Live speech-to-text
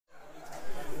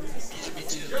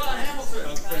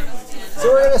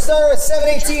going to start with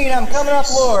 718. I'm coming up,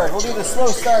 Lord. We'll do the slow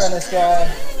start on this guy.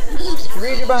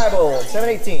 Read your Bible.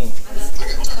 718.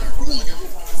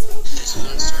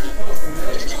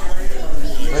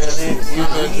 Well, if you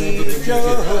read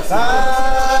your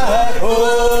Bible,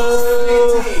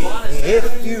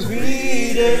 if you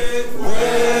read it well,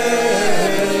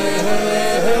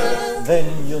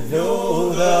 then you'll know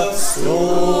the story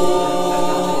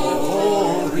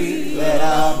that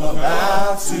I'm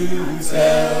about to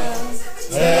tell.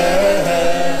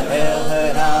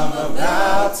 That I'm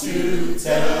about to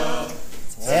tell.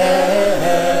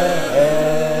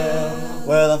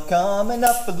 Well, I'm coming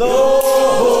up,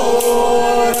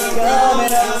 Lord. I'm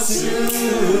coming up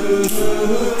soon.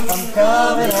 I'm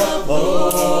coming up,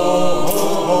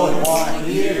 Lord. Wanna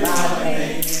hear my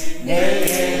name,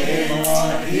 name.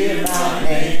 Wanna hear my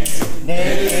name,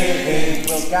 name.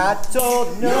 Well, God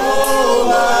told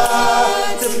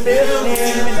Noah to build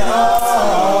him an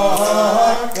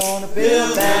ark. Gonna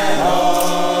build that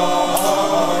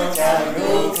ark. Gotta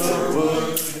go for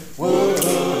wood,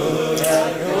 wood.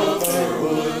 Gotta go for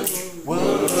wood,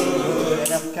 wood.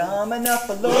 And I'm coming up,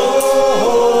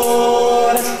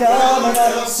 Lord. I'm coming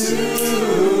up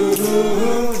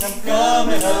soon. I'm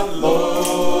coming up,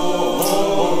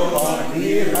 Lord. Wanna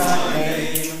hear my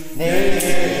name,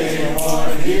 name.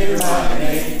 Wanna hear my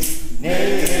name,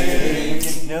 name.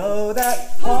 You know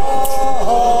that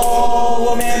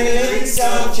all many lyrics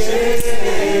are changed.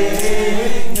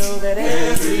 Know that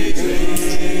everything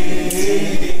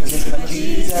is in my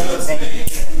Jesus' name,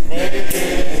 name.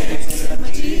 Is in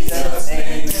my Jesus'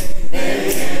 name,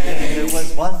 name. There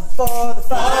was one for the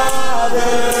Father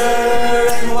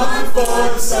and one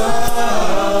for the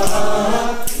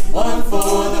Son, one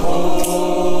for the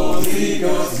Holy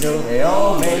Ghost. You know they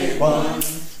all make one,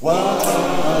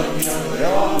 one. You know they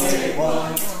all make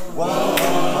one,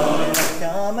 one. And I'm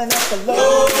coming up,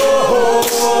 Lord.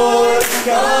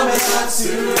 Coming up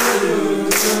soon.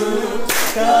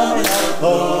 Coming up,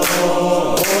 Lord.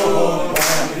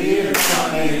 Wanna hear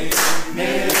my name,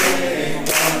 name.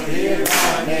 Wanna hear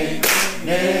my name,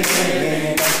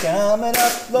 name. I'm coming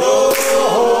up, Lord.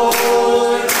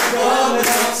 Coming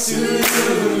up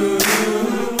soon.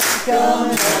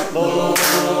 Coming up, Lord.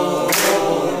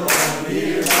 Wanna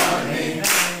hear my name,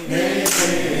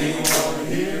 name. Wanna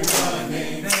hear my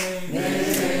name,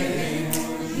 name.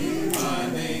 My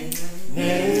name,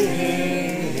 name.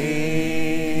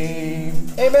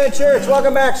 Amen, church.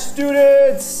 Welcome back,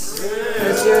 students.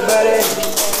 Good to everybody.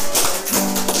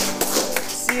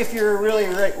 See if you're really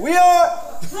ready. We are.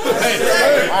 All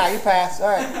right, you passed. All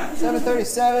right,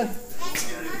 7:37.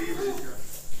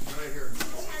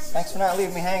 Thanks for not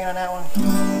leaving me hanging on that one.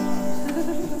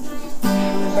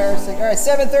 Embarrassing. All right,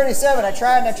 7:37. I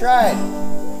tried and I tried.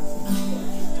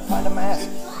 Find a mask.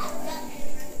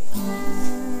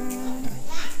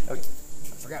 Oh, I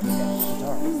forgot we got the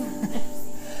guitar.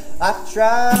 I've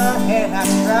tried and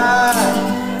I've tried.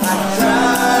 I've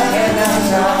tried and I've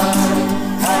tried.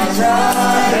 I've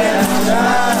tried and I've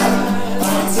tried.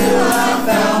 Until I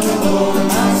found the Lord in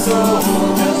my soul.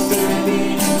 Just couldn't be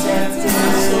contented.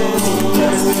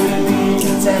 Just couldn't be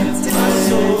contented.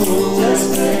 Just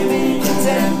couldn't be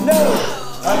content. No.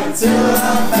 Until I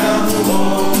found the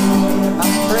Lord. I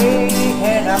prayed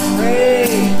and I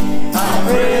prayed. I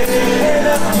prayed and I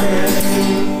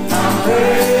prayed. I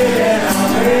prayed and I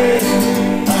prayed.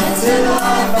 Until I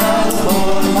found the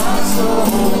Lord in my soul.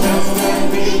 Just couldn't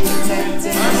be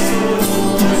contented. My soul.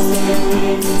 Just couldn't be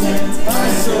contented. My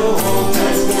soul.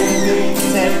 Just couldn't be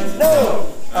content. No.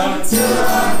 Until I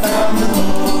found the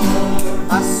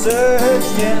Lord. I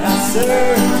searched and I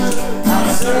searched. I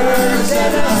searched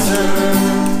and I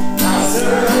searched. I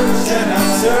searched and I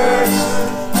searched.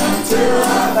 Until I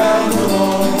found the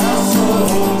Lord. My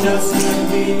soul just couldn't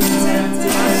be contented.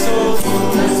 My soul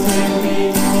just couldn't be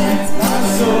content. My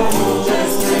soul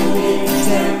just couldn't be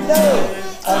content. No.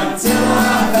 Until I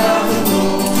found the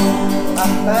Lord. I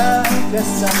found,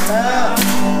 yes I found.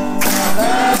 I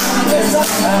found, yes I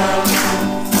found.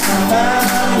 I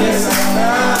found, yes I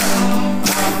found. I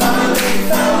finally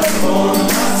found the Lord.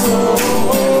 My soul.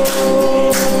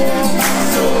 My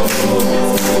soul.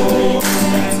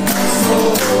 My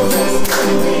soul just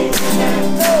couldn't be content.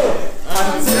 No.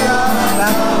 Until I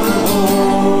found the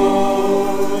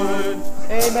Lord.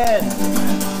 Amen.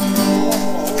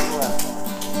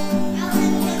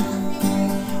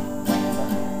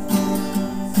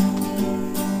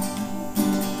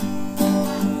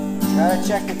 Gotta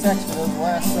check the text for those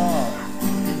last songs.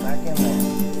 Back in there.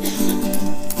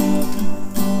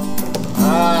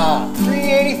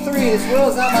 383. This will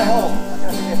is not my home. I'm not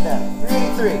gonna forget that.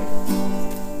 383.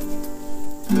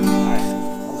 Alright. A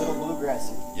little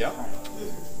bluegrassy. Yep. Right.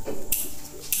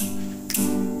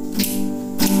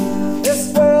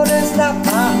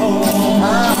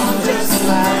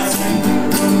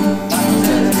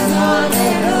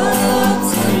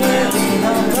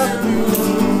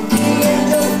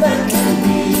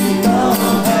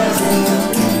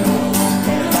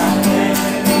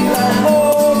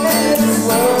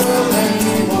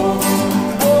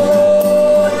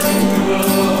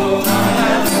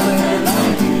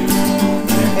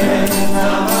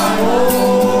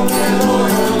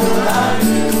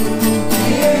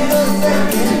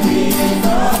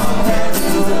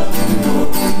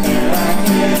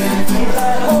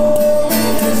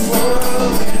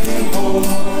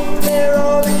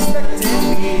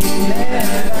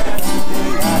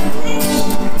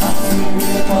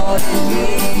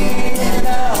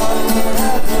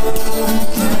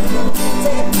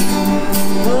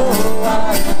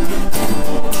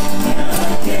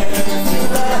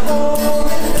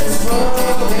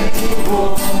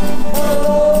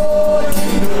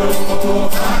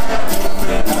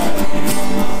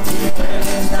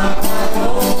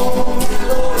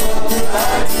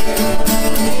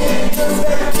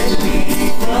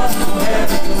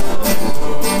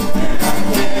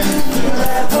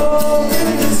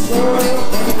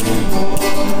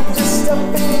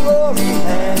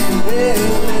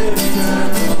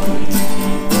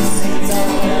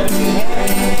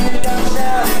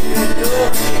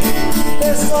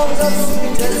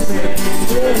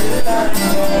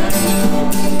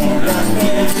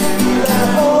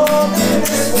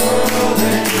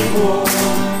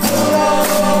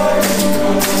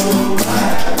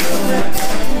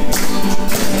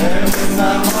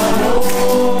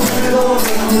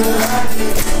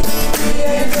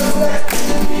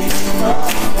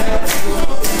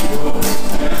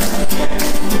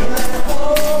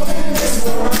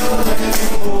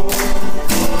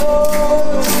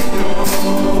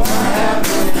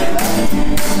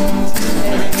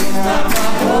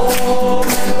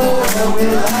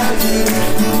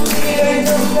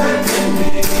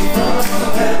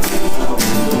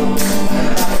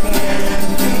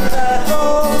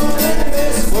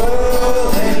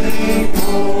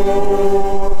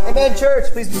 Amen,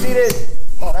 church. Please be seated.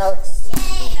 Come on, Alex.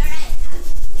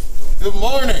 Good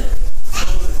morning.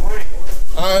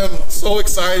 I am so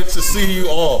excited to see you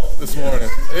all this morning.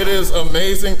 It is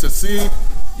amazing to see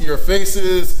your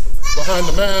faces behind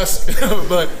the mask,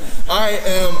 but I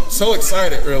am so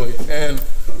excited, really. And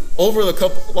over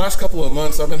the last couple of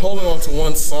months, I've been holding on to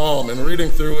one psalm and reading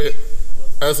through it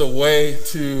as a way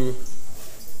to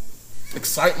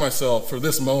excite myself for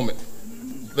this moment,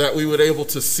 that we would be able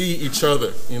to see each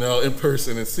other, in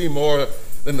person and see more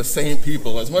than the same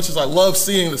people. As much as I love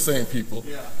seeing the same people,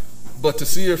 but to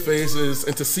see your faces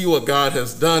and to see what God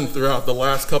has done throughout the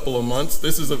last couple of months,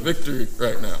 this is a victory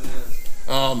right now.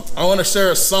 I want to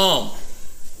share a psalm.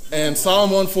 And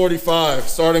Psalm 145,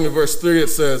 starting in verse 3, it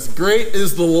says, "Great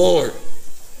is the Lord.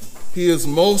 He is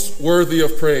most worthy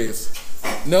of praise.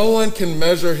 No one can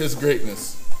measure his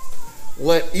greatness.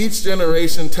 Let each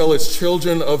generation tell its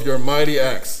children of your mighty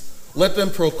acts. Let them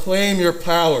proclaim your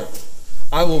power.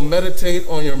 I will meditate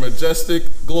on your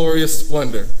majestic, glorious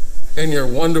splendor and your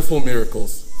wonderful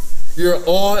miracles. Your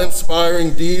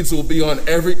awe-inspiring deeds will be on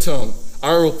every tongue.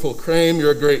 I will proclaim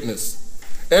your greatness.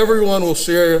 Everyone will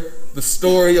share the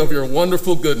story of your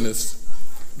wonderful goodness.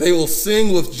 They will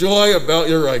sing with joy about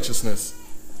your righteousness."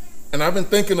 And I've been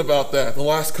thinking about that the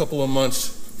last couple of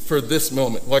months for this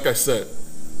moment, like I said.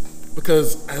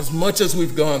 Because as much as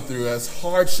we've gone through, as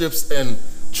hardships and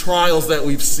trials that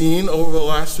we've seen over the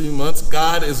last few months,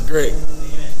 God is great.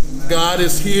 God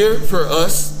is here for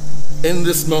us in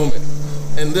this moment.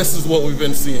 And this is what we've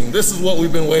been seeing. This is what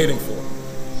we've been waiting for.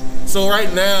 So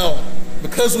right now,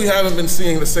 because we haven't been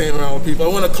seeing the same amount of people, I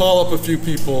want to call up a few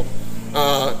people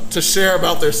to share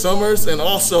about their summers and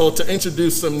also to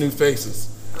introduce some new faces.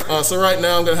 So right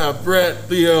now I'm going to have Brett,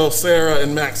 Theo, Sarah,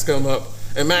 and Max come up.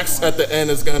 And Max at the end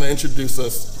is going to introduce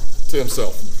us to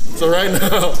himself. So right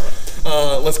now,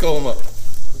 let's call him up.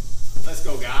 Let's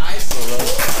go, guys.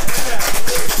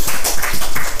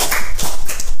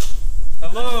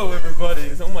 Hello,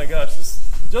 everybody. Oh my gosh.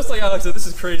 Just like Alex said, this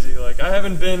is crazy. Like, I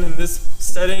haven't been in this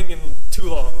setting in too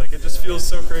long. Like, it just feels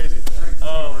so crazy.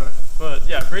 But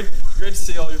yeah, great to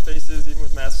see all your faces, even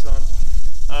with masks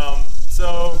on.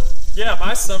 So yeah,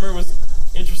 my summer was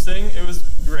interesting. It was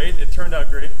great. It turned out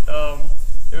great.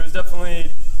 It was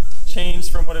definitely changed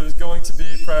from what it was going to be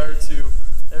prior to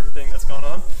everything that's gone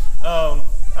on.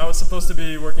 I was supposed to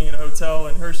be working in a hotel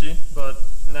in Hershey, but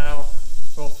now,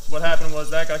 well, what happened was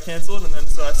that got canceled, and then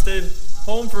so I stayed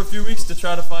home for a few weeks to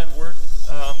try to find work,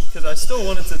 because I still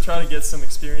wanted to try to get some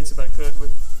experience if I could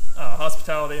with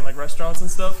hospitality and like restaurants and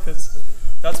stuff, because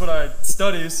that's what I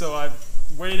study. So I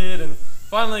waited and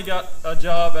finally got a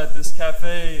job at this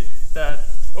cafe that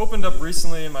opened up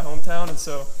recently in my hometown, and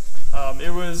so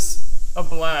it was a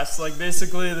blast. Like,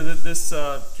 basically this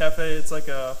cafe, it's like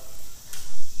a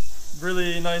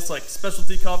really nice like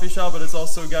specialty coffee shop, but it's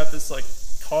also got this like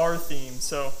car theme.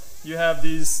 So you have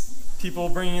these people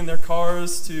bringing in their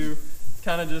cars to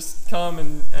kind of just come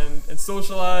and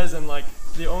socialize, and like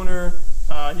the owner,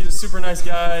 he's a super nice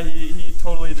guy. He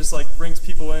totally just like brings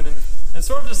people in and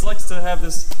sort of just likes to have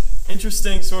this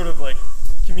interesting sort of like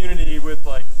community with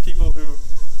like people who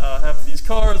have these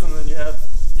cars, and then you have,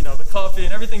 the coffee,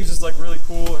 and everything's just like really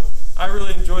cool. And I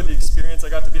really enjoyed the experience. I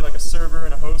got to be like a server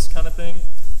and a host kind of thing.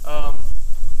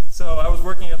 So I was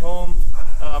working at home.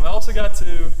 I also got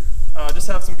to just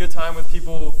have some good time with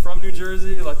people from New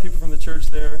Jersey, like people from the church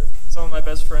there, some of my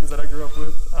best friends that I grew up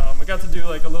with. I got to do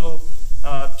like a little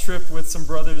trip with some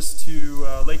brothers to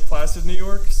Lake Placid, New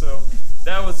York. So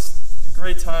that was a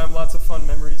great time, lots of fun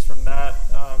memories from that.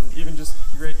 Even just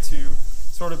great to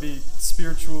sort of be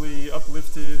spiritually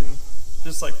uplifted and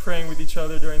just like praying with each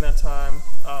other during that time.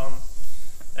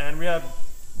 And we had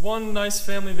one nice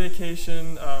family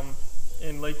vacation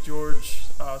in Lake George.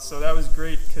 So that was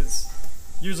great, because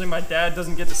usually my dad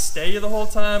doesn't get to stay the whole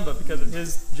time, but because of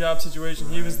his job situation,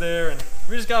 he was there, and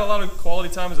we just got a lot of quality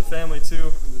time as a family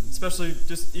too, especially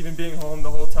just even being home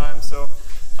the whole time. So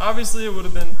obviously it would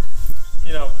have been,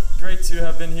 great to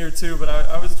have been here too, but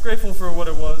I was grateful for what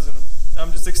it was, and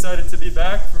I'm just excited to be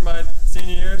back for my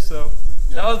senior year. So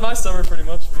that was my summer pretty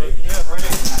much. But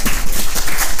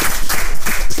yeah.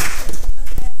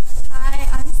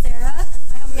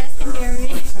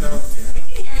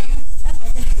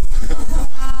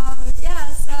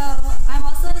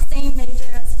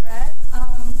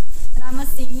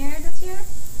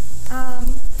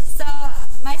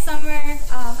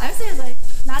 semester is like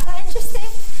not that interesting.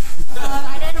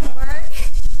 I didn't work,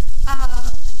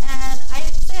 and I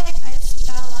say like I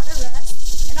got a lot of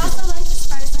rest, and also like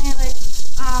surprisingly like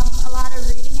a lot of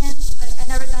reading. Like I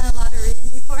never done a lot of reading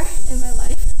before in my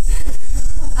life,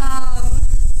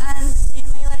 and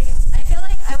mainly like I feel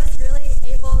like I was really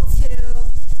able to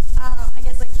I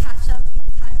guess like catch up in my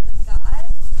time with God,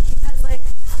 because like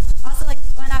also like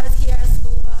when I was here at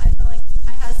school I felt like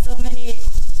I had so many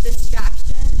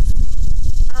distractions,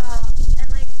 and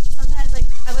like sometimes like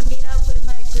I would meet up with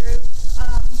my group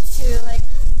to like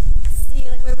see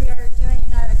like what we are doing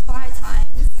in our quiet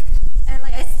times, and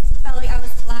like I felt like I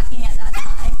was lacking at that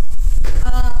time,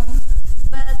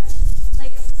 but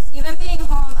like even being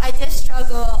home I did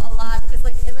struggle a lot, because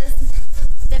like it was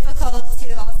difficult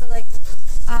to also like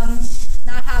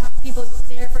not have people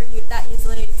there for you that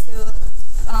easily to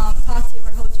talk to you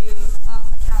or hold you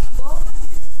accountable.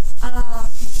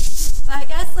 But I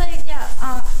guess like yeah,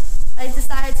 I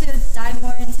decided to dive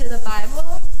more into the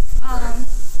Bible,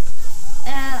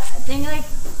 and I think like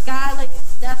God like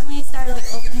definitely started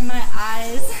like opening my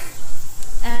eyes,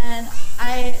 and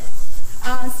I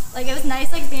like it was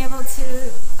nice like being able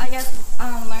to I guess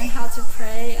learn how to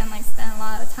pray and like spend a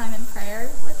lot of time in prayer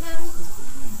with Him,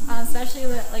 especially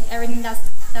with like everything that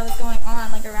was going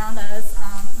on like around us.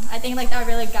 I think like that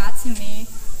really got to me,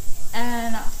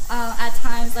 and at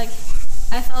times like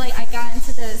I felt like I got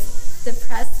into this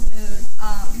depressed mood,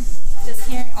 just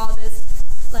hearing all this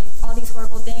like all these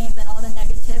horrible things and all the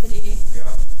negativity.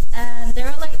 And there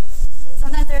were like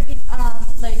sometimes there would be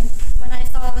like when I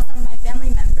saw some of my family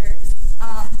members,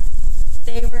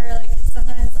 they were like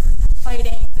sometimes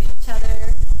fighting with each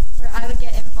other, where I would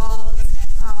get involved,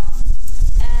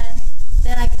 and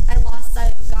then I lost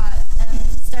sight of God and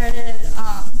started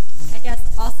I guess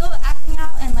also acting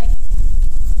out, and like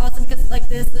also because like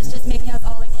this was just making us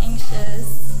all like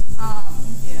anxious,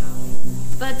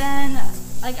 but then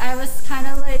like I was kind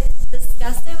of like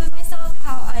disgusted with myself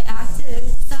how I acted,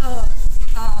 so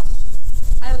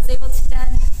I was able to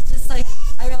then just like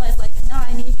I realized like no,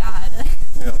 I need God.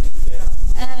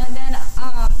 And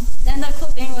then the cool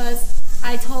thing was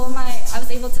I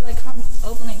was able to like come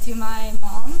openly to my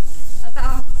mom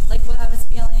about like what I was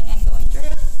feeling and going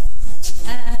through,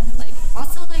 and like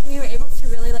also like we were able to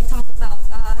really like talk about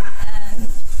God, and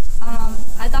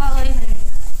I thought like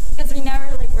because we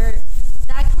never like were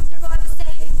that comfortable, I would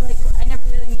say, like I never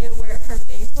really knew where her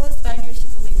faith was, but I knew she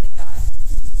believed in God.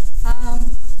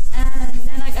 And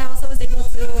then like I also was able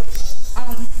to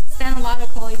spend a lot of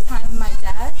quality time with my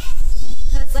dad,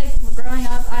 because like growing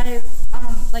up I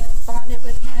like bonded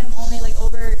with him only like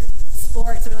over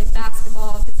sports or like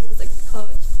basketball, because he was like the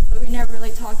coach, but we never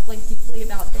really talked like deeply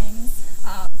about things.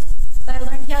 But I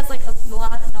learned he has like a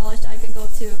lot of knowledge that I could go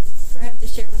to for him to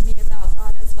share with me about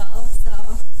God as well.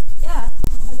 So yeah,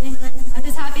 I think like I'm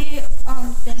just happy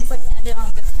things like ended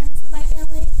on good terms with my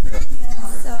family.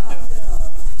 So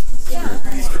yeah.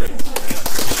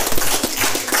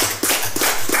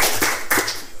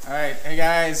 Alright, hey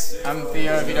guys, I'm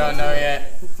Theo if you don't know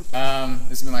yet.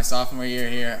 This will be my sophomore year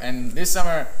here, and this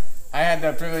summer I had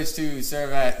the privilege to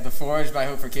serve at The Forge by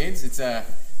Hope for Kids. It's a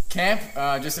camp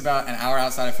just about an hour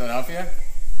outside of Philadelphia,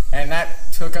 and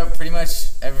that took up pretty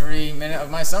much every minute of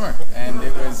my summer, and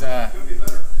it was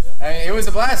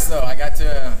a blast though. I got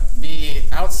to be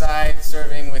outside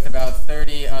serving with about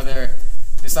 30 other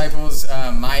disciples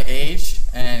my age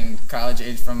and college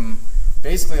age from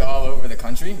basically all over the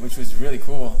country, which was really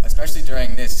cool, especially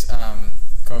during this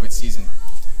COVID season.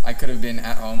 I could have been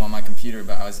at home on my computer,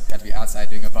 but I got to be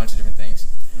outside doing a bunch of different things.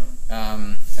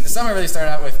 And the summer really started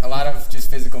out with a lot of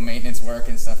just physical maintenance work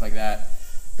and stuff like that.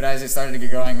 But as it started to get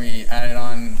going, we added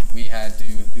on, we had to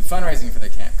do fundraising for the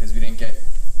camp, because we didn't get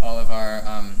all of our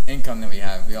income that we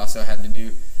have. We also had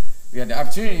the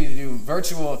opportunity to do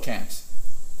virtual camps.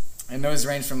 And those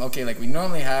range from, okay, like we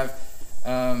normally have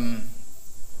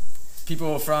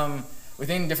people from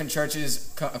within different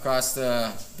churches across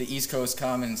the East Coast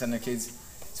come and send their kids.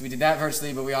 So we did that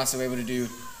virtually, but we also were able to do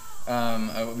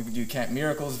we could do Camp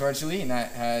Miracles virtually, and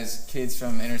that has kids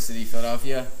from inner city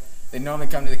Philadelphia. They normally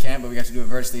come to the camp, but we got to do it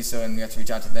virtually, and we got to reach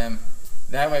out to them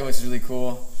that way, which is really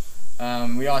cool.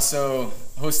 We also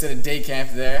hosted a day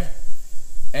camp there,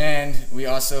 and we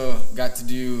also got to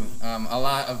do a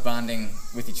lot of bonding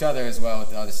with each other as well with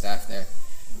the other staff there.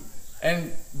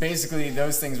 And basically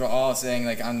those things were all saying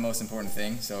like I'm the most important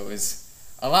thing, so it was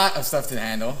a lot of stuff to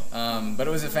handle, but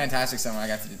it was a fantastic summer. I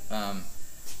got to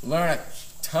learn a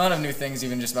ton of new things,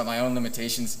 even just about my own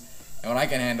limitations and what I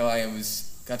can handle. I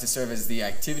got to serve as the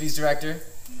activities director,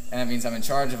 and that means I'm in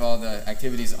charge of all the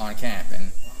activities on camp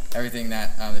and everything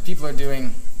that the people are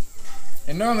doing.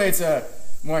 And normally it's a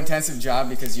more intensive job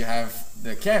because you have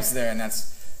the camps there, and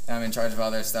I'm in charge of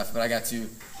all their stuff. But I got to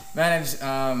manage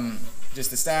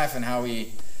just the staff and how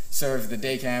we serve the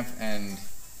day camp, and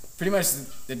pretty much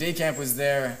the day camp was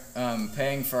there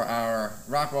paying for our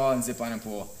rock wall and zip line and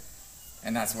pool,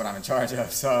 and that's what I'm in charge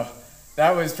of. So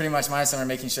that was pretty much my summer,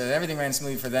 making sure that everything ran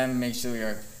smoothly for them, make sure we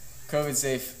are COVID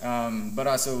safe, but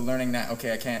also learning that,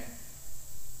 okay, I can't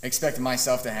expect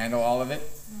myself to handle all of it.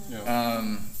 Yeah.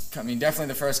 I mean, definitely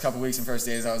the first couple weeks and first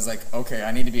days, I was like, okay,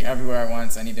 I need to be everywhere at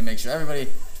once. I need to make sure everybody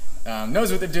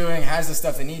knows what they're doing, has the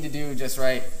stuff they need to do just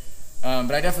right.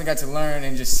 But I definitely got to learn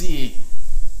and just see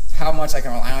how much I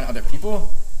can rely on other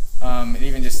people, and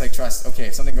even just like trust, okay,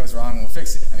 if something goes wrong, we'll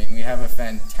fix it. I mean, we have a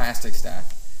fantastic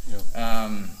staff.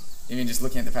 Yeah. Even just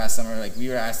looking at the past summer, like we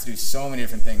were asked to do so many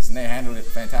different things, and they handled it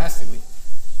fantastically.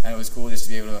 And it was cool just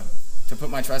to be able to put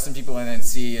my trust in people and then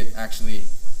see it actually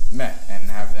met and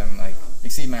have them like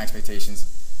exceed my expectations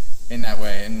in that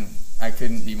way. And I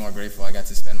couldn't be more grateful. I got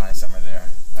to spend my summer there.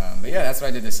 But yeah, that's what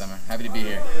I did this summer. Happy to be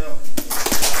here.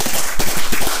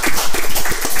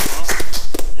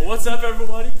 Well, what's up,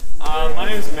 everybody? My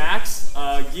name is Max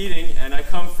Geeting, and I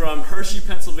come from Hershey,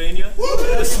 Pennsylvania,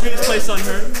 the sweetest place on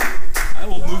earth. I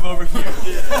will move over here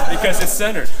because it's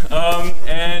centered.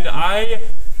 And I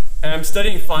am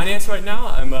studying finance right now.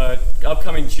 I'm an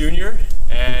upcoming junior,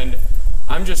 and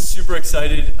I'm just super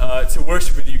excited to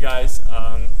worship with you guys.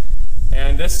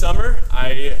 And this summer,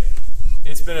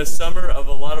 it's been a summer of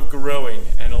a lot of growing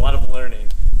and a lot of learning.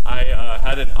 I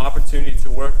had an opportunity to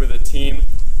work with a team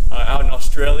out in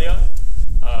Australia,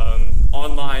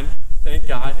 online, thank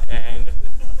God, and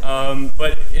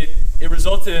but it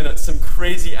resulted in some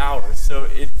crazy hours, so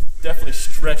it definitely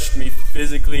stretched me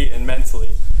physically and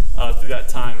mentally through that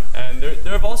time. And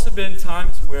there have also been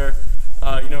times where,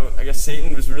 I guess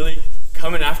Satan was really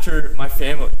coming after my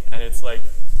family, and it's like,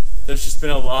 there's just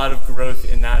been a lot of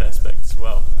growth in that aspect as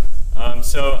well.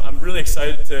 So I'm really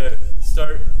excited to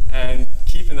start and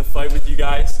keep in the fight with you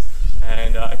guys,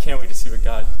 and I can't wait to see what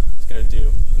God is going to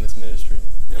do in this ministry.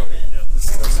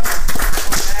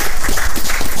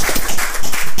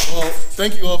 Well,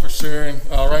 thank you all for sharing.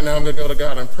 Right now I'm going to go to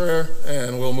God in prayer,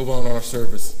 and we'll move on our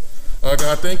service.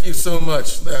 God, thank you so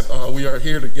much that we are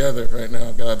here together right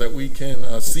now, God, that we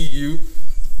can see you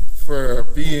for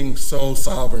being so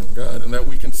sovereign, God, and that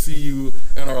we can see you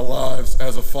in our lives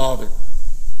as a father.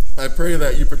 I pray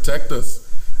that you protect us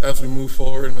as we move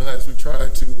forward and as we try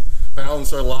to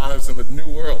balance our lives in the new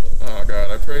world.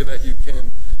 God, I pray that you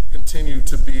can continue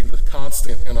to be the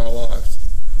constant in our lives,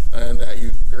 and that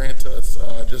you grant us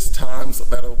just times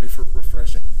that will be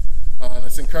refreshing. And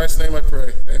it's in Christ's name I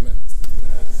pray. Amen.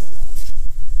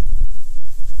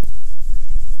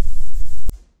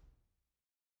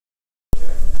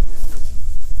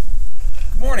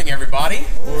 Good morning, everybody.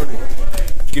 Morning.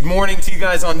 Good morning to you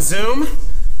guys on Zoom.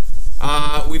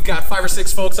 We've got 5 or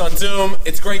 6 folks on Zoom.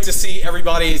 It's great to see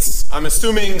everybody's, I'm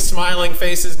assuming, smiling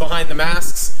faces behind the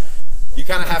masks. You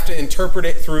kind of have to interpret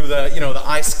it through the, the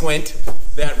eye squint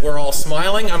that we're all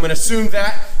smiling. I'm going to assume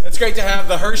that. It's great to have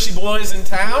the Hershey boys in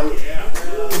town.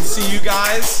 Good to see you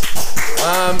guys.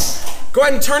 Go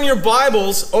ahead and turn your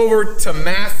Bibles over to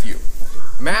Matthew.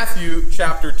 Matthew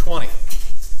chapter 20.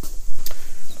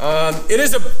 It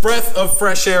is a breath of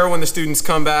fresh air when the students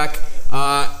come back.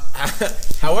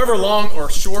 However long or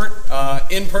short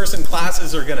in-person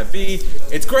classes are going to be,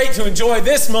 it's great to enjoy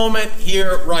this moment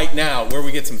here right now where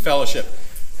we get some fellowship,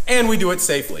 and we do it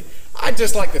safely. I'd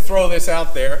just like to throw this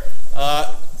out there.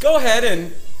 Go ahead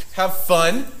and have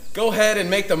fun. Go ahead and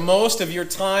make the most of your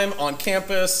time on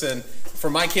campus, and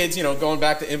for my kids, going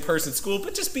back to in-person school,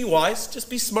 but just be wise, just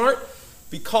be smart,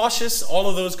 be cautious, all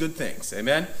of those good things.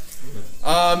 Amen?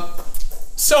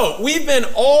 So we've been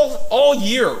all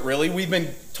year, really, we've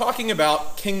been talking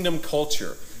about kingdom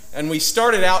culture. And we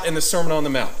started out in the Sermon on the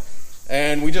Mount.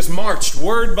 And we just marched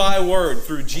word by word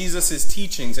through Jesus'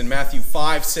 teachings in Matthew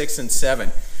 5, 6, and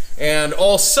 7. And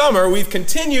all summer, we've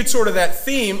continued sort of that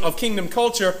theme of kingdom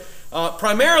culture,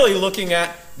 primarily looking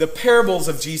at the parables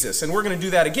of Jesus. And we're going to do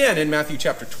that again in Matthew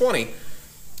chapter 20.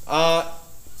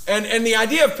 And the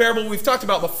idea of parable we've talked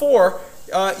about before,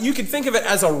 you could think of it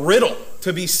as a riddle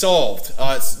to be solved.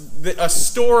 A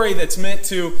story that's meant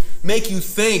to make you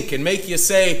think and make you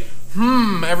say,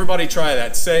 everybody try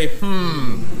that. Say,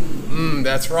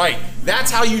 that's right.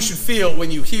 That's how you should feel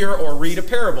when you hear or read a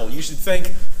parable. You should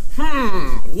think,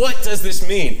 what does this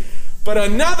mean? But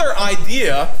another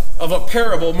idea of a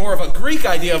parable, more of a Greek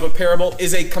idea of a parable,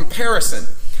 is a comparison.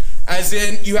 As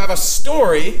in, you have a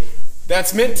story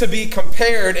that's meant to be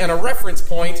compared and a reference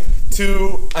point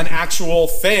to an actual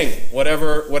thing,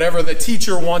 whatever the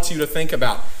teacher wants you to think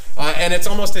about. And it's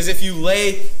almost as if you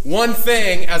lay one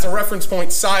thing as a reference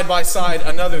point side by side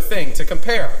another thing to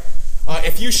compare.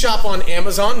 If you shop on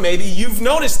Amazon, maybe you've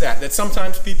noticed that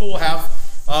sometimes people will have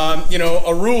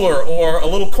a ruler or a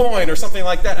little coin or something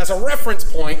like that as a reference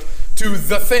point to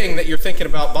the thing that you're thinking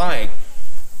about buying.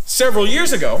 Several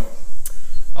years ago,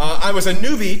 I was a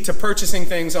newbie to purchasing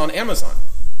things on Amazon.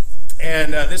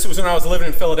 And this was when I was living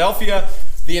in Philadelphia.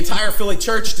 The entire Philly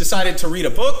church decided to read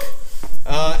a book.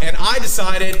 And I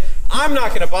decided I'm not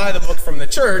going to buy the book from the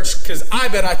church because I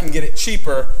bet I can get it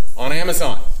cheaper on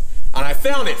Amazon. And I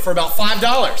found it for about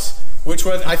 $5, which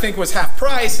I think was half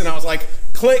price. And I was like,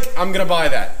 click, I'm going to buy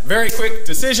that. Very quick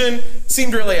decision.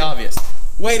 Seemed really obvious.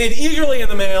 Waited eagerly in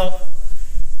the mail.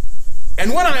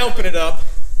 And when I opened it up,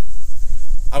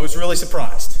 I was really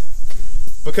surprised.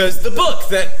 Because the book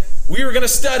that we were going to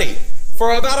study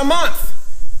for about a month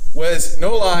was,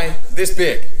 no lie, this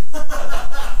big.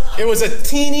 It was a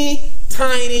teeny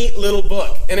tiny little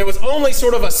book, and it was only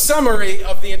sort of a summary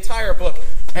of the entire book.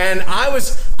 And I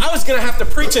was going to have to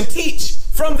preach and teach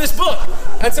from this book.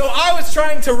 And so I was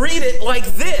trying to read it like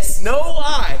this, no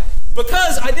lie,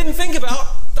 because I didn't think about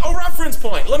a reference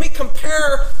point. Let me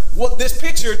compare this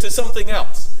picture to something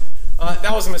else.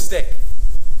 That was a mistake.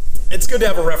 It's good to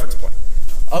have a reference point.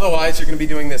 Otherwise, you're going to be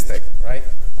doing this thing, right?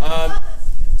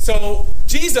 So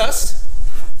Jesus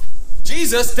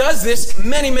does this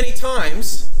many, many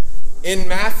times in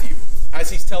Matthew as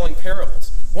he's telling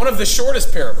parables. One of the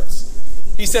shortest parables.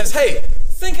 He says, hey,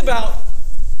 think about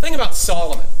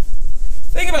Solomon.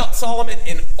 Think about Solomon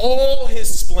in all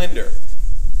his splendor.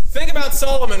 Think about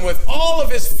Solomon with all of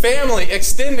his family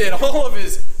extended, all of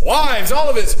his wives, all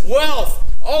of his wealth,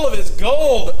 all of his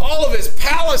gold, all of his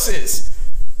palaces.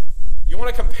 You want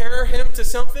to compare him to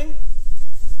something?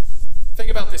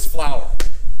 Think about this flower.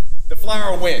 The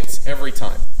flower wins every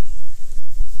time.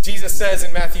 Jesus says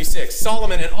in Matthew 6,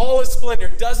 Solomon in all his splendor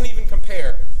doesn't even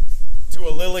compare to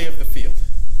a lily of the field.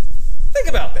 Think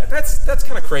about that. That's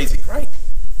kind of crazy, right?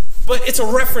 But it's a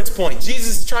reference point.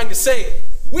 Jesus is trying to say,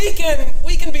 we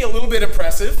can be a little bit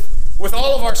impressive with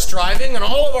all of our striving and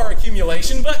all of our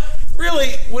accumulation, but really,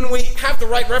 when we have the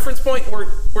right reference point,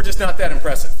 we're just not that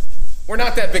impressive. We're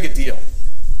not that big a deal.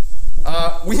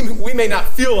 We may not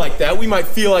feel like that. We might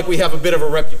feel like we have a bit of a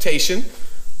reputation,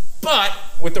 but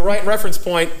with the right reference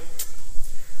point,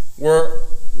 we're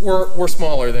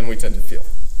smaller than we tend to feel.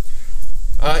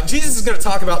 Jesus is going to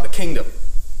talk about the kingdom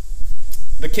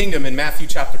in Matthew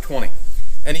chapter 20.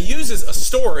 And he uses a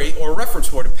story or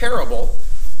reference word, a parable,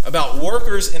 about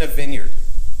workers in a vineyard.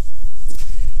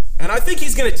 And I think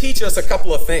he's going to teach us a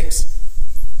couple of things.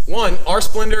 One, our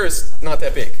splendor is not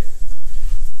that big.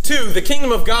 Two, the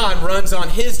kingdom of God runs on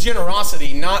his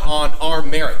generosity, not on our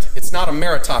merit. It's not a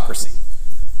meritocracy.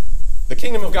 The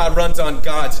kingdom of God runs on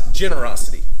God's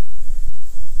generosity.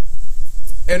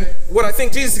 And what I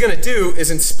think Jesus is going to do is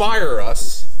inspire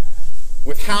us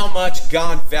with how much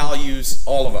God values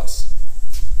all of us.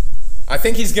 I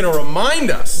think he's going to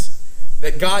remind us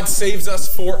that God saves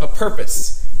us for a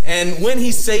purpose. And when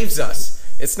he saves us,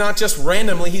 it's not just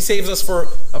randomly. He saves us for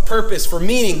a purpose, for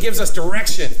meaning, gives us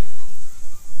direction.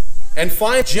 And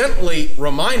gently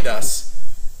remind us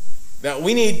that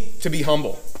we need to be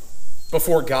humble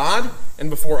before God and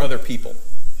before other people.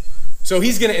 So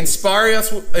he's going to inspire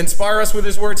us with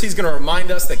his words. He's going to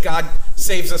remind us that God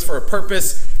saves us for a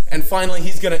purpose. And finally,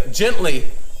 he's going to gently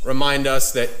remind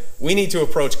us that we need to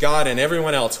approach God and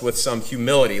everyone else with some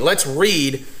humility. Let's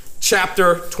read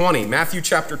chapter 20, Matthew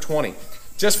chapter 20.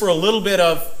 Just for a little bit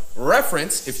of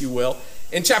reference, if you will.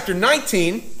 In chapter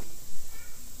 19,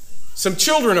 some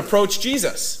children approach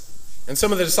Jesus. And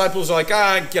some of the disciples are like,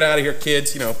 get out of here,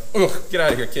 kids. Get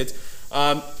out of here, kids.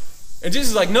 And Jesus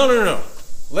is like, no.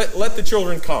 Let the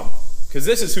children come, because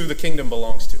this is who the kingdom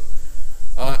belongs to.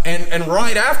 And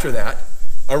right after that,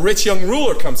 a rich young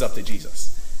ruler comes up to Jesus.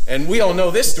 And we all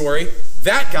know this story.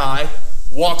 That guy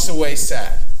walks away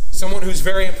sad. Someone who's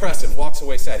very impressive walks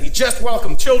away sad. He just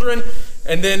welcomed children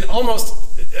and then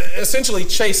almost essentially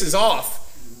chases off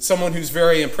someone who's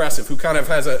very impressive, who kind of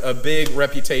has a big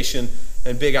reputation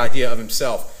and big idea of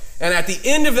himself. And at the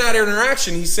end of that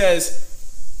interaction, he says,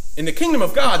 in the kingdom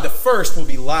of God, the first will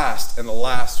be last and the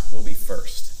last will be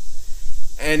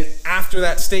first. And after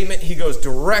that statement, he goes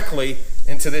directly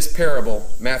into this parable,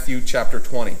 Matthew chapter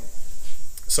 20.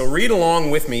 So read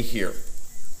along with me here.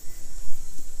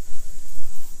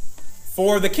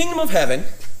 For the kingdom of heaven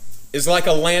is like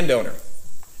a landowner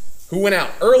who went out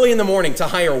early in the morning to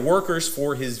hire workers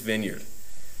for his vineyard.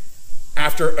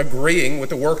 After agreeing with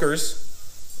the workers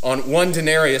on 1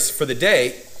 denarius for the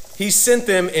day, he sent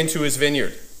them into his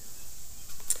vineyard.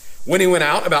 When he went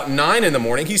out about 9 in the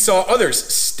morning, he saw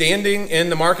others standing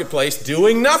in the marketplace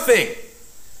doing nothing.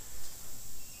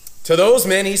 To those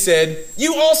men he said,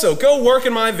 you also go work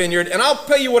in my vineyard, and I'll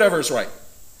pay you whatever is right.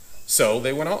 So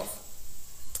they went off.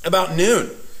 About noon,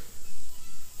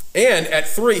 and at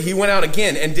 3, he went out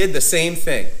again and did the same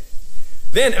thing.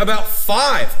 Then about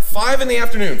 5 in the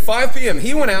afternoon, 5 p.m.,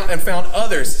 he went out and found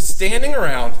others standing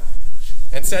around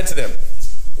and said to them,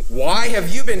 why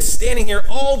have you been standing here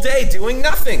all day doing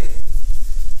nothing?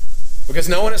 Because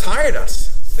no one has hired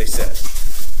us, they said.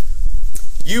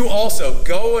 You also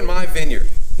go in my vineyard,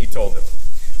 he told them.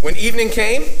 When evening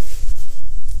came,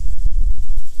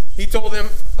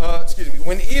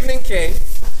 when evening came,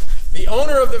 the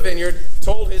owner of the vineyard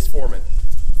told his foreman,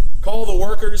 call the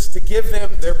workers to give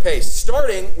them their pay,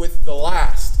 starting with the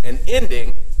last and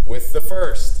ending with the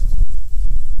first.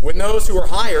 When those who were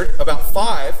hired, about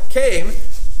 5, came,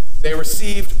 they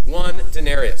received 1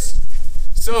 denarius.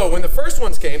 So when the first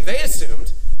ones came, they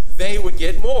assumed they would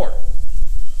get more.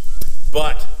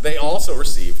 But they also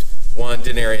received 1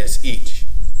 denarius each.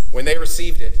 When they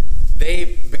received it,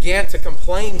 they began to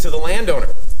complain to the landowner.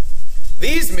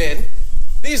 These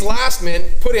last men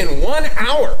put in 1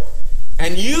 hour,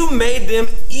 and you made them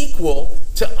equal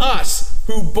to us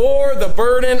who bore the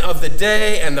burden of the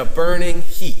day and the burning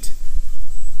heat.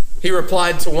 He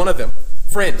replied to one of them,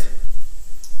 friend,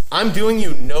 I'm doing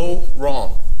you no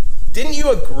wrong. Didn't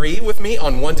you agree with me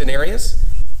on 1 denarius?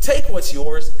 Take what's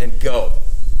yours and go.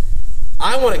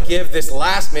 I want to give this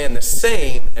last man the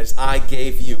same as I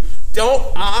gave you.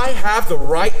 Don't I have the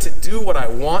right to do what I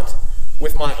want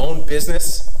with my own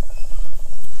business?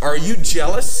 Are you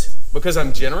jealous because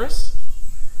I'm generous?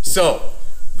 So,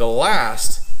 the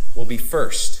last will be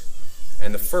first,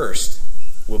 and the first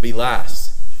will be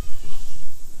last.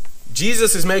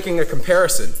 Jesus is making a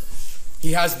comparison.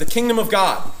 He has the kingdom of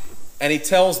God, and he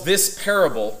tells this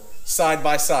parable side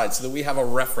by side so that we have a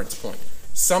reference point,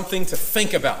 something to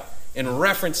think about in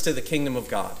reference to the kingdom of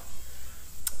God.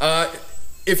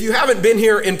 If you haven't been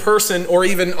here in person or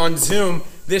even on Zoom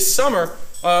this summer,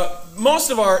 most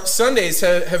of our Sundays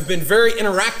have been very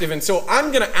interactive, and so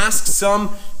I'm going to ask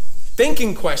some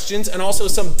thinking questions and also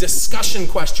some discussion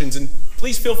questions, and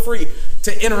please feel free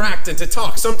to interact and to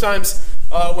talk. Sometimes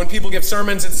when people give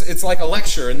sermons, it's like a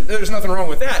lecture, and there's nothing wrong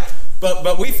with that,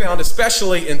 but we found,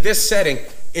 especially in this setting,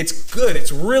 it's good,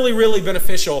 it's really, really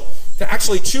beneficial to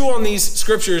actually chew on these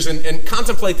scriptures and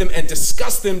contemplate them and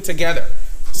discuss them together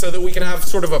so that we can have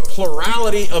sort of a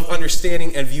plurality of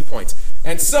understanding and viewpoints.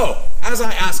 And so, as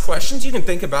I ask questions, you can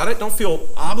think about it, don't feel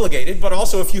obligated, but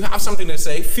also if you have something to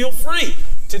say, feel free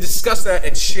to discuss that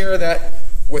and share that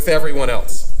with everyone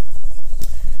else.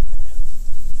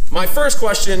 My first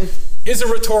question is a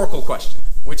rhetorical question,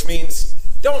 which means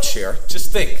don't share,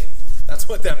 just think. That's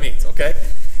what that means, okay?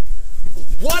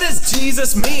 What does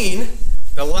Jesus mean?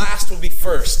 The last will be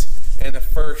first, and the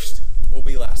first will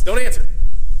be last. Don't answer.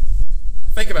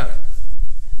 Think about it.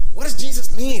 What does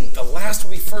Jesus mean? The last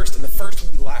will be first, and the first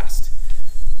will be last.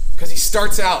 Because he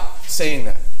starts out saying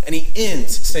that, and he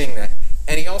ends saying that,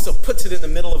 and he also puts it in the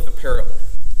middle of the parable.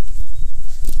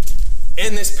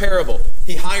 In this parable,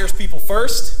 he hires people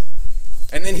first,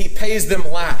 and then he pays them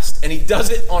last, and he does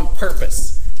it on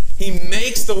purpose. He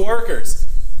makes the workers,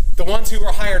 the ones who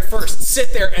were hired first,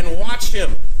 sit there and watch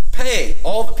him pay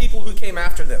all the people who came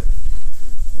after them.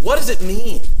 What does it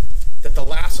mean that the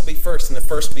last will be first and the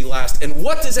first will be last? And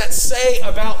what does that say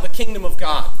about the kingdom of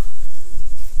God?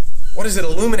 What does it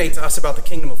illuminate to us about the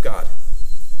kingdom of God?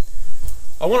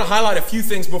 I want to highlight a few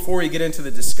things before we get into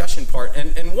the discussion part.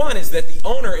 And one is that the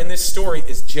owner in this story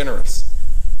is generous.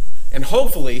 And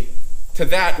hopefully, to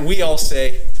that we all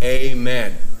say,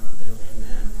 amen.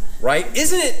 Right?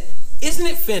 Isn't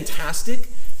it fantastic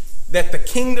that the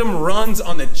kingdom runs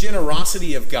on the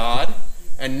generosity of God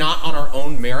and not on our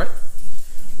own merit?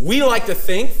 We like to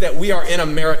think that we are in a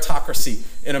meritocracy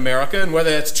in America, and whether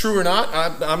that's true or not,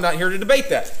 I'm not here to debate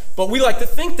that. But we like to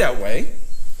think that way.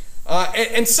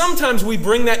 And sometimes we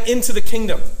bring that into the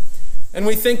kingdom, and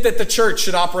we think that the church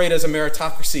should operate as a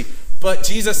meritocracy. But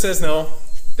Jesus says, no,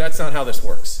 that's not how this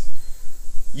works.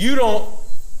 You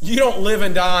don't live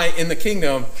and die in the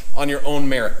kingdom on your own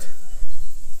merit.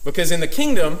 Because in the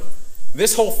kingdom,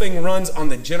 this whole thing runs on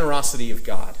the generosity of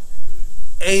God.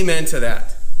 Amen to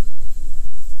that.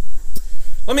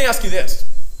 Let me ask you this,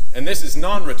 and this is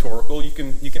non-rhetorical, you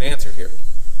can answer here.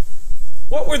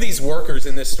 What were these workers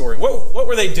in this story? What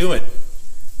were they doing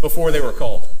before they were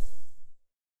called?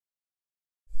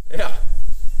 Yeah,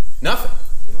 nothing.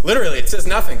 Literally, it says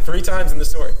nothing 3 times in the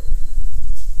story.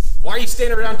 Why are you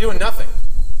standing around doing nothing?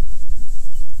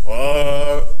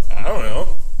 I don't know.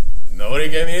 Nobody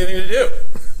gave me anything to do.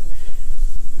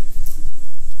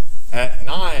 At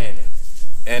 9,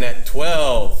 and at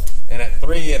 12, and at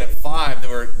 3, and at 5,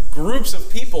 there were groups of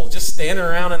people just standing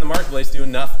around in the marketplace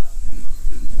doing nothing.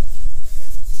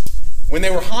 When they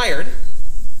were hired,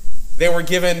 they were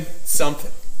given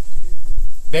something.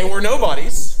 They were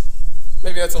nobodies.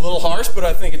 Maybe that's a little harsh, but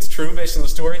I think it's true based on the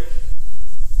story.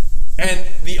 And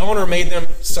the owner made them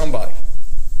somebody.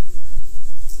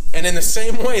 And in the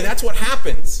same way, that's what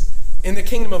happens in the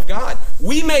kingdom of God.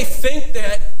 We may think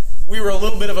that we were a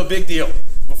little bit of a big deal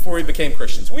before we became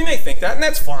Christians. We may think that, and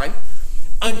that's fine,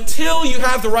 until you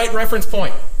have the right reference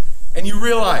point and you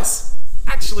realize,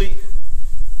 actually,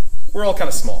 we're all kind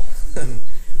of small.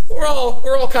 we're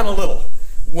all kind of little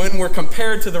when we're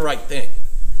compared to the right thing.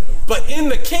 But in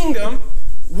the kingdom,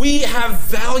 we have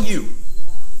value.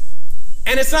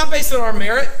 And it's not based on our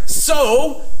merit.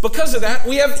 So, because of that,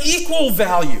 we have equal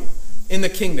value in the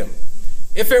kingdom.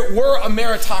 If it were a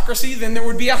meritocracy, then there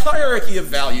would be a hierarchy of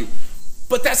value.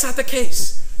 But that's not the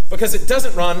case. Because it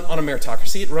doesn't run on a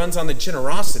meritocracy. It runs on the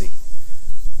generosity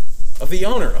of the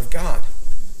owner, of God.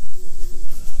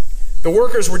 The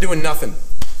workers were doing nothing.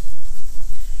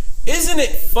 Isn't it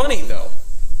funny, though,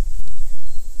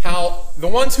 how the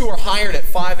ones who were hired at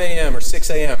 5 a.m. or 6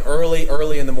 a.m.,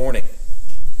 early in the morning,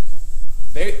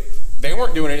 they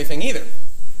weren't doing anything either.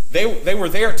 They were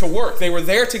there to work. They were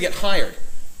there to get hired.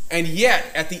 And yet,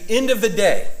 at the end of the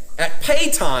day, at pay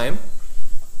time,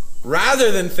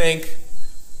 rather than think,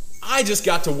 I just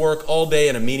got to work all day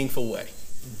in a meaningful way.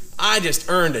 I just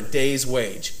earned a day's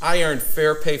wage. I earned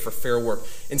fair pay for fair work.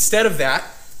 Instead of that,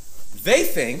 they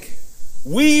think,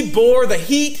 we bore the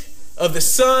heat of the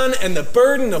sun and the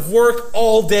burden of work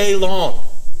all day long.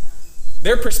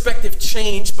 Their perspective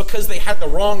changed because they had the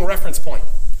wrong reference point.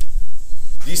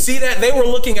 Do you see that? They were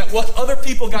looking at what other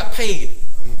people got paid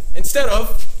instead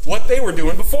of what they were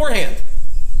doing beforehand.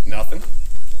 Nothing.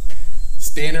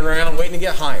 Standing around waiting to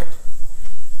get hired.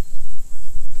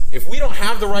 If we don't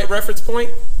have the right reference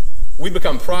point, we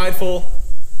become prideful,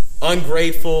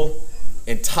 ungrateful,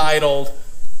 entitled,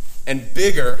 and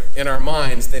bigger in our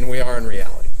minds than we are in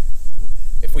reality.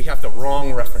 If we have the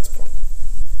wrong reference point.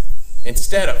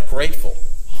 Instead of grateful,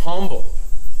 humble,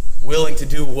 willing to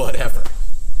do whatever.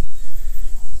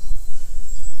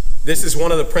 This is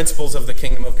one of the principles of the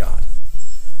kingdom of God.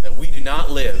 That we do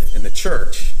not live in the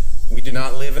church. We do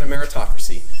not live in a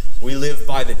meritocracy. We live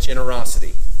by the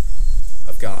generosity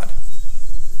of God.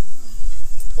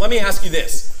 Let me ask you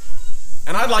this.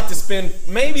 And I'd like to spend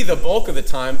maybe the bulk of the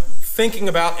time thinking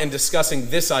about and discussing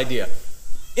this idea.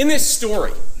 In this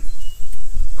story,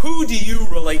 who do you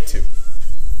relate to?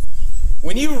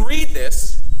 When you read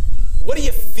this, what do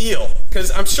you feel?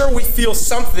 Because I'm sure we feel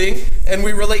something and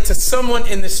we relate to someone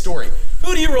in this story.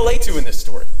 Who do you relate to in this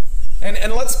story?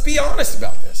 And let's be honest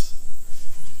about this.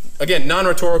 Again,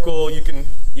 non-rhetorical, you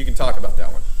can talk about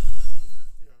that one.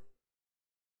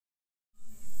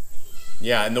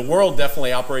 Yeah, and the world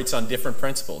definitely operates on different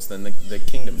principles than the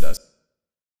kingdom does.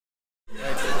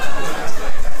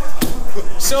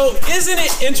 So isn't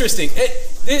it interesting?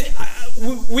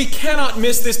 We cannot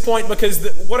miss this point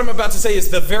because what I'm about to say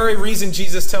is the very reason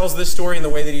Jesus tells this story in the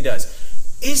way that he does.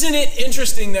 Isn't it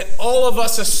interesting that all of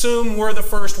us assume we're the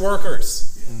first workers?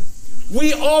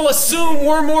 We all assume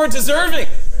we're more deserving.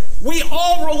 We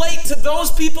all relate to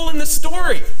those people in the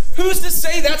story. Who's to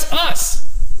say that's us?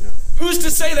 Who's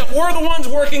to say that we're the ones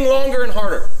working longer and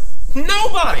harder?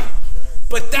 Nobody.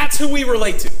 But that's who we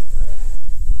relate to.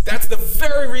 That's the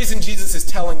very reason Jesus is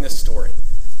telling this story.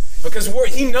 Because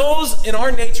he knows in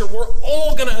our nature we're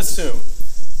all going to assume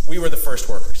we were the first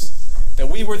workers. That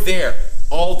we were there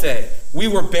all day. We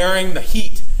were bearing the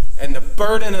heat and the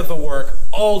burden of the work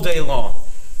all day long.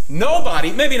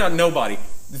 Nobody, maybe not nobody,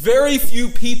 very few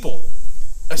people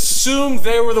assume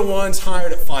they were the ones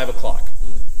hired at 5 o'clock.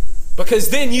 Because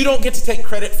then you don't get to take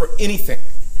credit for anything.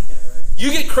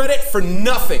 You get credit for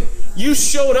nothing. You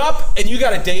showed up and you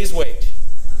got a day's wage.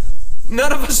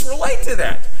 None of us relate to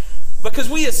that. Because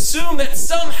we assume that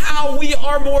somehow we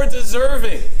are more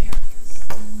deserving.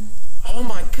 Oh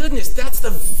my goodness, that's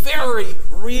the very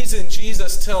reason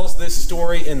Jesus tells this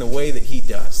story in the way that he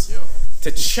does.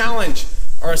 To challenge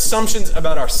our assumptions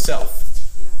about ourselves.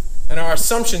 And our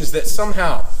assumptions that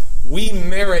somehow we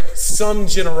merit some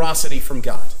generosity from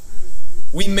God.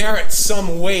 We merit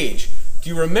some wage. Do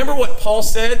you remember what Paul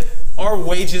said our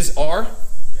wages are?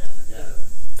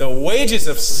 The wages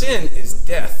of sin is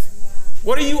death.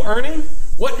 What are you earning?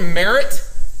 What merit?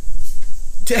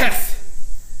 Death.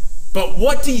 But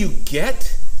what do you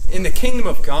get in the kingdom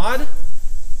of God?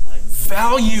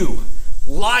 Value,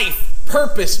 life,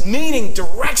 purpose, meaning,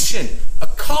 direction, a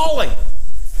calling.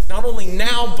 Not only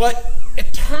now, but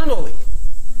eternally.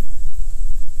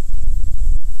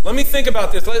 Let me think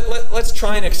about this. Let's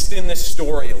try and extend this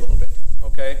story a little bit,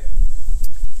 okay?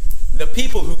 The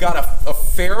people who got a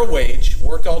fair wage,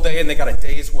 worked all day, and they got a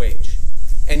day's wage.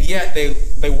 And yet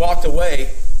they walked away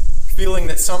feeling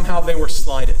that somehow they were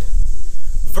slighted.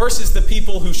 Versus the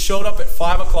people who showed up at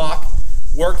 5 o'clock,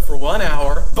 worked for 1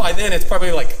 hour. By then, it's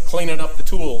probably like cleaning up the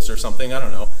tools or something. I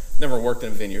don't know. Never worked in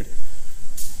a vineyard.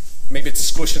 Maybe it's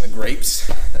squishing the grapes.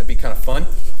 That'd be kind of fun.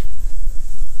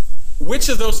 Which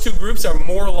of those two groups are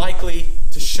more likely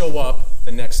to show up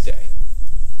the next day?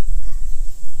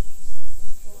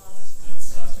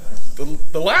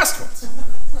 The last ones.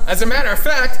 As a matter of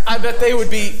fact, I bet they would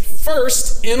be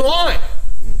first in line,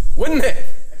 wouldn't they?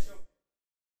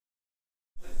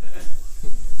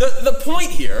 The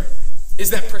point here is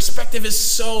that perspective is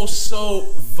so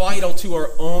vital to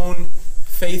our own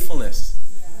faithfulness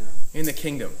in the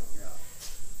kingdom.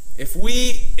 If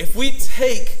we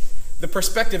take the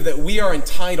perspective that we are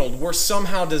entitled, we're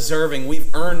somehow deserving,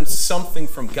 we've earned something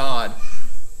from God,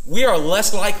 we are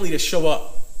less likely to show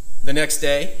up the next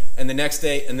day and the next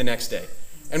day and the next day.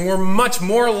 And we're much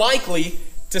more likely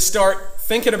to start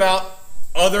thinking about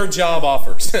other job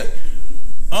offers,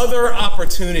 other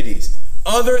opportunities,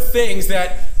 other things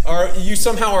that you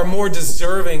somehow are more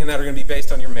deserving and that are going to be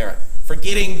based on your merit,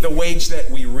 forgetting the wage that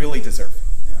we really deserve.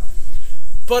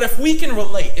 But if we can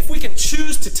relate, if we can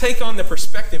choose to take on the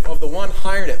perspective of the one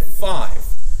hired at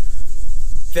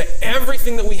 5, that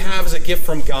everything that we have is a gift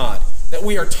from God, that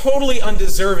we are totally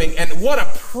undeserving, and what a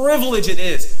privilege it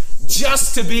is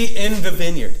just to be in the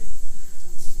vineyard,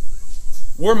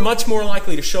 we're much more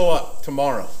likely to show up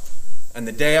tomorrow and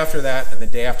the day after that and the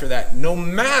day after that, no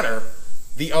matter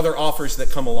the other offers that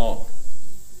come along.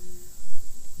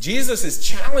 Jesus is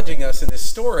challenging us in this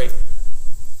story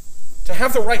to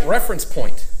have the right reference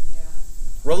point.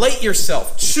 Relate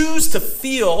yourself. Choose to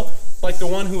feel like the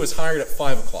one who was hired at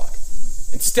 5 o'clock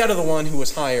instead of the one who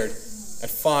was hired at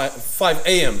 5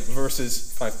 a.m.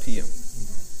 versus 5 p.m.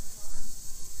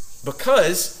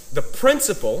 Because the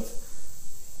principle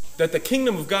that the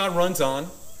kingdom of God runs on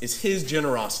is his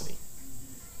generosity,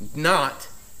 not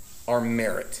our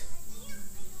merit.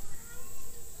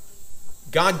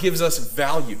 God gives us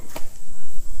value.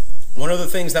 One of the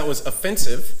things that was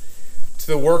offensive to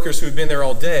the workers who had been there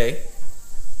all day,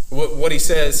 what he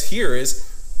says here is,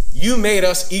 you made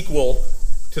us equal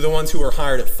to the ones who were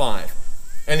hired at 5.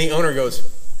 And the owner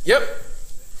goes, yep,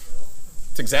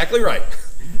 that's exactly right.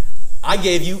 I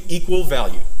gave you equal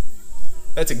value.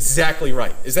 That's exactly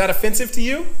right. Is that offensive to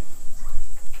you?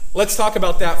 Let's talk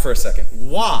about that for a second.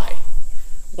 Why?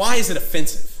 Why is it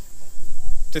offensive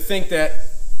to think that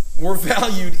we're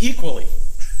valued equally,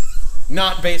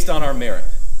 not based on our merit?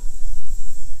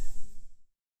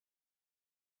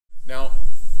 Now,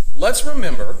 let's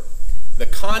remember the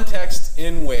context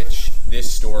in which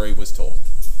this story was told.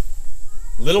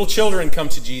 Little children come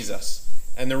to Jesus,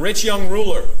 and the rich young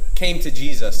ruler came to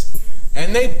Jesus,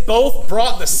 and they both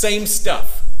brought the same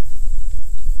stuff.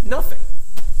 Nothing.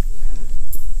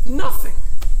 Nothing.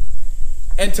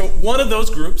 And to one of those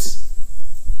groups,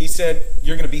 he said,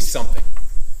 you're going to be something.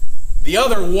 The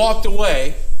other walked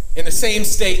away in the same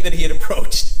state that he had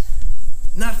approached.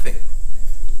 Nothing.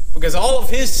 Because all of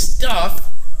his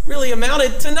stuff really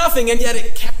amounted to nothing, and yet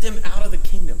it kept him out of the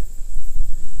kingdom.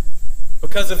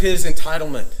 Because of his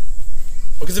entitlement,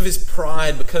 because of his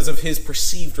pride, because of his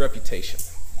perceived reputation.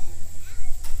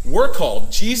 We're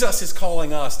called, Jesus is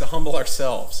calling us to humble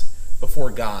ourselves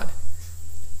before God,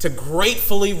 to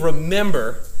gratefully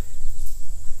remember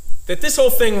that this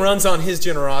whole thing runs on his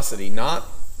generosity, not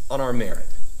on our merit.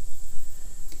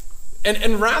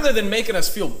 And rather than making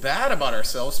us feel bad about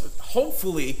ourselves,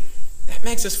 hopefully that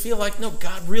makes us feel like, no,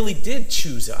 God really did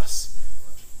choose us.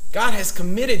 God has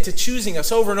committed to choosing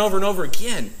us over and over and over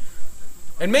again.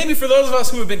 And maybe for those of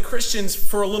us who have been Christians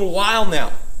for a little while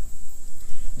now,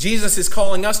 Jesus is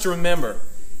calling us to remember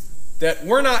that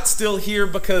we're not still here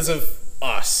because of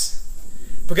us.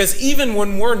 Because even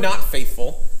when we're not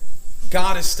faithful,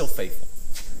 God is still faithful.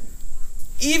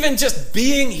 Even just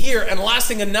being here and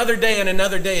lasting another day and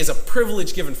another day is a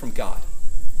privilege given from God.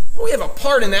 And we have a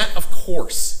part in that, of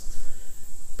course.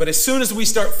 But as soon as we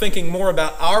start thinking more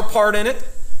about our part in it,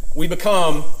 we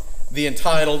become the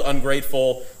entitled,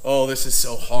 ungrateful, oh, this is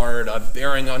so hard, I'm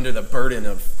bearing under the burden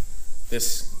of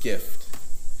this gift.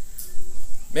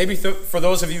 Maybe for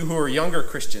those of you who are younger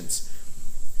Christians,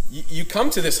 you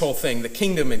come to this whole thing, the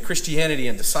kingdom and Christianity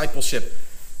and discipleship,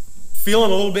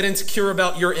 feeling a little bit insecure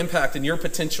about your impact and your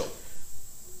potential.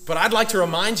 But I'd like to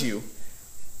remind you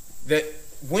that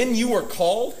when you were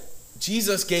called,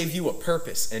 Jesus gave you a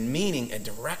purpose and meaning and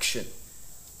direction.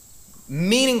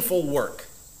 Meaningful work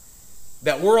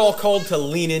that we're all called to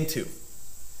lean into.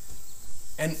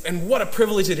 And what a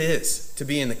privilege it is to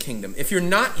be in the kingdom. If you're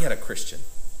not yet a Christian,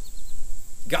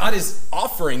 God is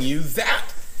offering you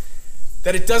that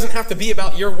it doesn't have to be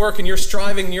about your work and your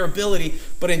striving and your ability,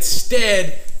 but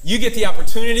instead you get the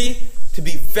opportunity to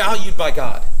be valued by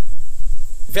God,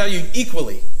 valued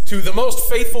equally to the most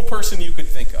faithful person you could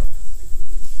think of.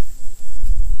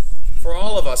 For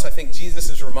all of us, I think Jesus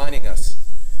is reminding us,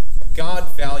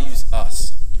 God values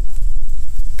us.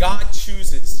 God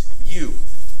chooses you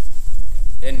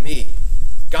and me.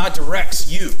 God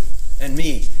directs you and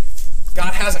me.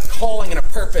 God has a calling and a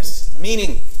purpose,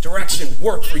 meaning, direction,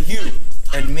 work for you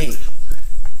and me.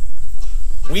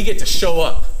 We get to show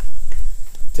up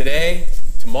today,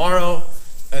 tomorrow,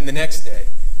 and the next day,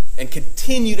 and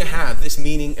continue to have this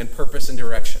meaning and purpose and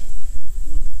direction.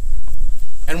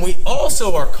 And we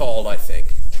also are called, I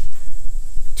think,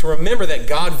 to remember that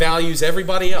God values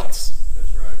everybody else.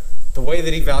 That's right. The way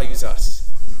that he values us.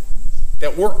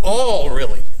 That we're all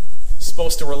really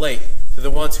supposed to relate to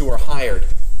the ones who are hired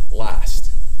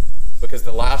last. Because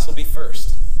the last will be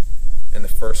first, and the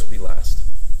first will be last.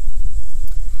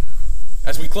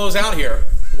 As we close out here,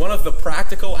 one of the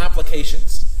practical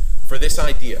applications for this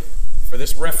idea, for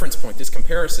this reference point, this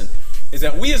comparison, is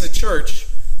that we as a church,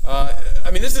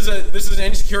 this is an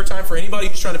insecure time for anybody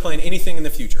who's trying to plan anything in the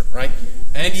future, right?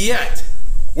 And yet,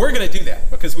 we're going to do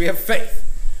that because we have faith.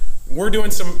 We're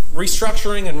doing some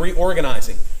restructuring and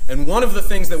reorganizing. And one of the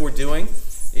things that we're doing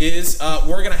is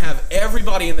we're going to have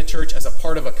everybody in the church as a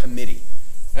part of a committee.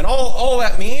 And all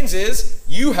that means is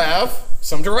you have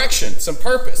some direction, some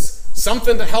purpose,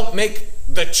 something to help make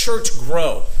the church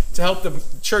grow, to help the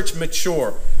church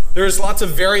mature. There's lots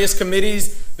of various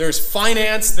committees. There's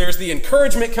finance, there's the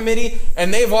encouragement committee,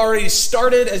 and they've already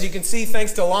started, as you can see,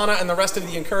 thanks to Lana and the rest of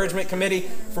the encouragement committee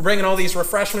for bringing all these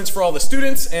refreshments for all the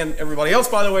students and everybody else,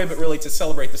 by the way, but really to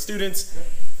celebrate the students.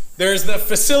 There's the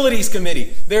facilities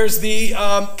committee. There's the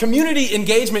community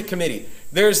engagement committee.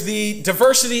 There's the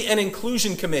diversity and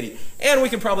inclusion committee. And we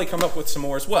can probably come up with some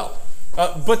more as well.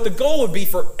 But the goal would be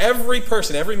for every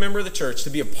person, every member of the church,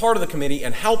 to be a part of the committee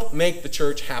and help make the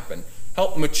church happen,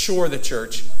 help mature the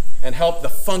church, and help the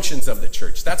functions of the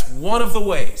church. That's one of the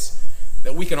ways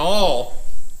that we can all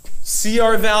see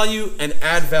our value and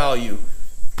add value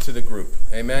to the group.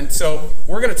 Amen? So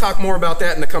we're going to talk more about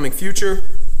that in the coming future.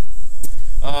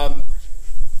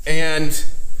 And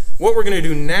what we're going to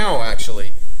do now,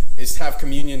 actually, is have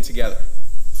communion together.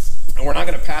 And we're not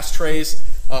going to pass trays.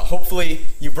 Hopefully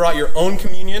you brought your own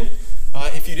communion.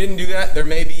 If you didn't do that, there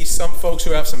may be some folks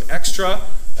who have some extra.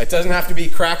 It doesn't have to be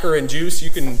cracker and juice. You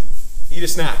can eat a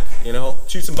snack,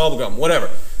 chew some bubble gum, whatever.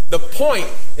 The point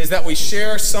is that we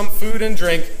share some food and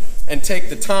drink and take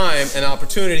the time and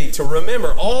opportunity to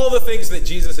remember all the things that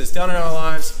Jesus has done in our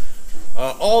lives,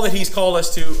 all that he's called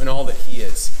us to, and all that he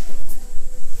is.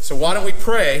 So why don't we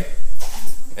pray,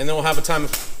 and then we'll have a time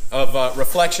of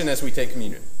reflection as we take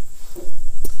communion.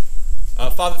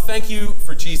 Father, thank you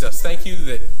for Jesus. Thank you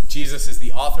that Jesus is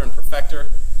the author and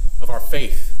perfecter of our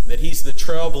faith, that he's the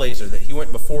trailblazer, that he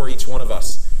went before each one of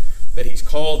us, that he's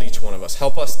called each one of us.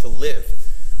 Help us to live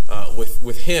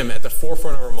with him at the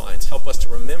forefront of our minds. Help us to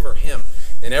remember him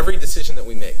in every decision that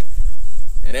we make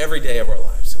and every day of our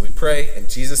lives. So we pray in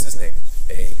Jesus' name,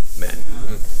 amen.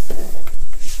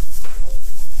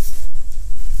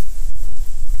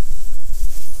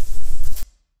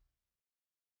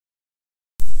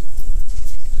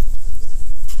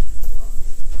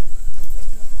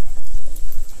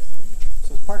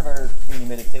 Part of our community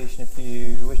meditation, if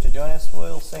you wish to join us,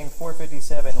 we'll sing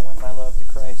 457, When My Love to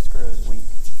Christ Grows Weak,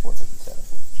 457.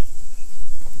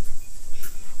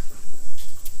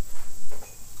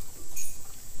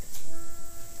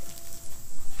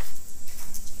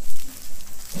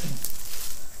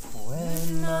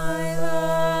 When my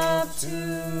love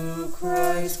to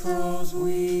Christ grows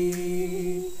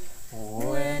weak,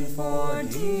 when for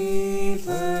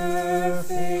deeper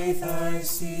faith I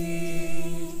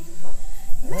seek,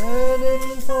 and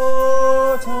in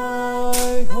thought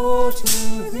I go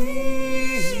to thee,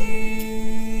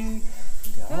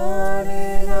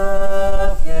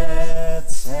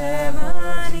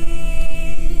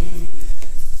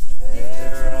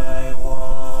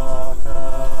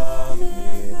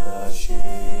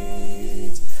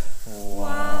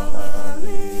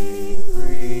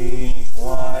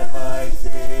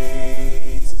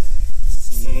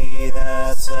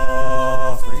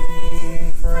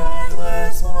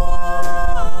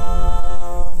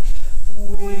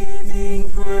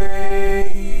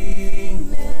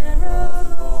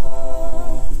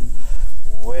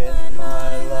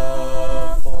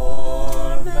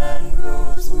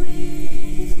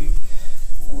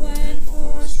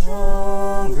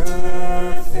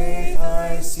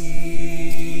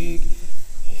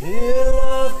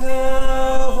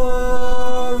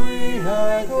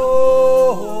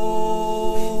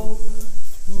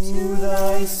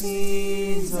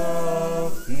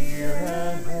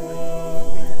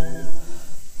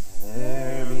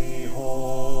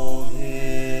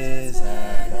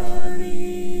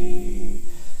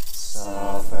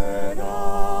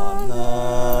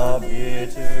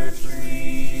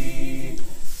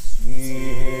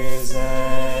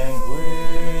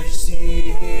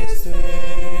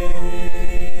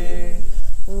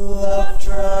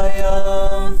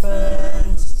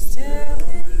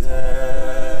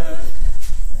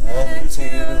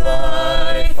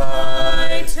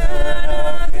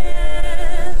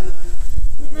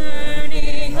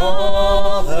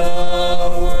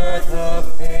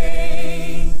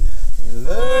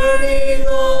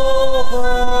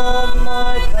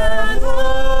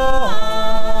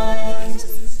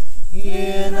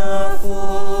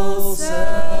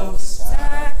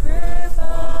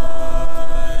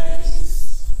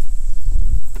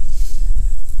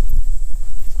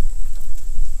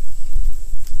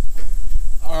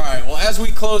 as we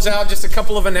close out, just a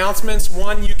couple of announcements.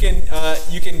 One, you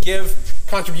can give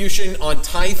contribution on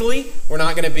Tithely. We're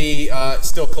not going to be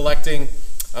still collecting.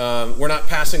 We're not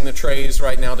passing the trays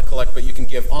right now to collect, but you can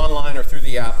give online or through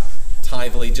the app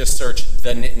Tithely. Just search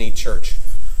the NIttany Church.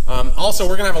 Also,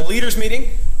 we're going to have a leaders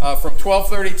meeting from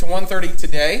 12:30 to 1:30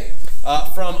 today.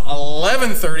 From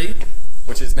 11:30,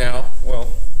 which is now,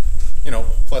 well,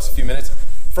 plus a few minutes.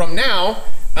 From now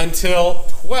until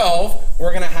 12,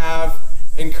 we're going to have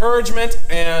encouragement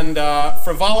and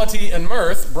frivolity and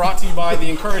mirth brought to you by the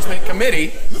Encouragement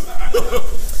Committee.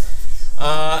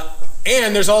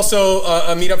 And there's also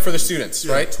a meetup for the students,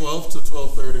 right? 12 to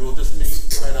 12:30. We'll just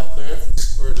meet right out there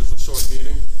for just a short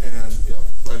meeting, and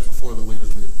right before the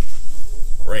leaders meeting.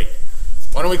 Great.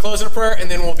 Why don't we close in a prayer, and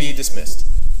then we'll be dismissed.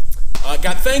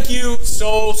 God, thank you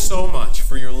so much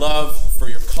for your love, for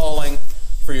your calling,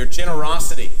 for your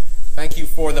generosity. Thank you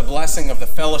for the blessing of the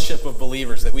fellowship of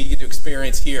believers that we get to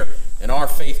experience here in our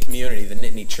faith community, the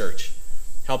NIttany Church.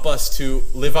 Help us to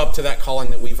live up to that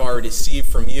calling that we've already received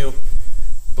from you.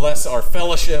 Bless our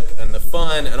fellowship and the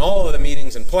fun and all of the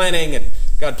meetings and planning. And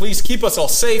God, please keep us all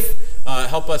safe.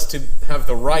 Help us to have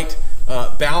the right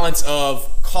balance of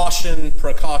caution,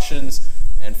 precautions,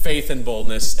 and faith and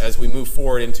boldness as we move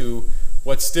forward into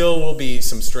what still will be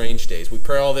some strange days. We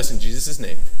pray all this in Jesus'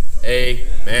 name.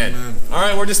 Amen. All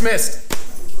right, we're dismissed.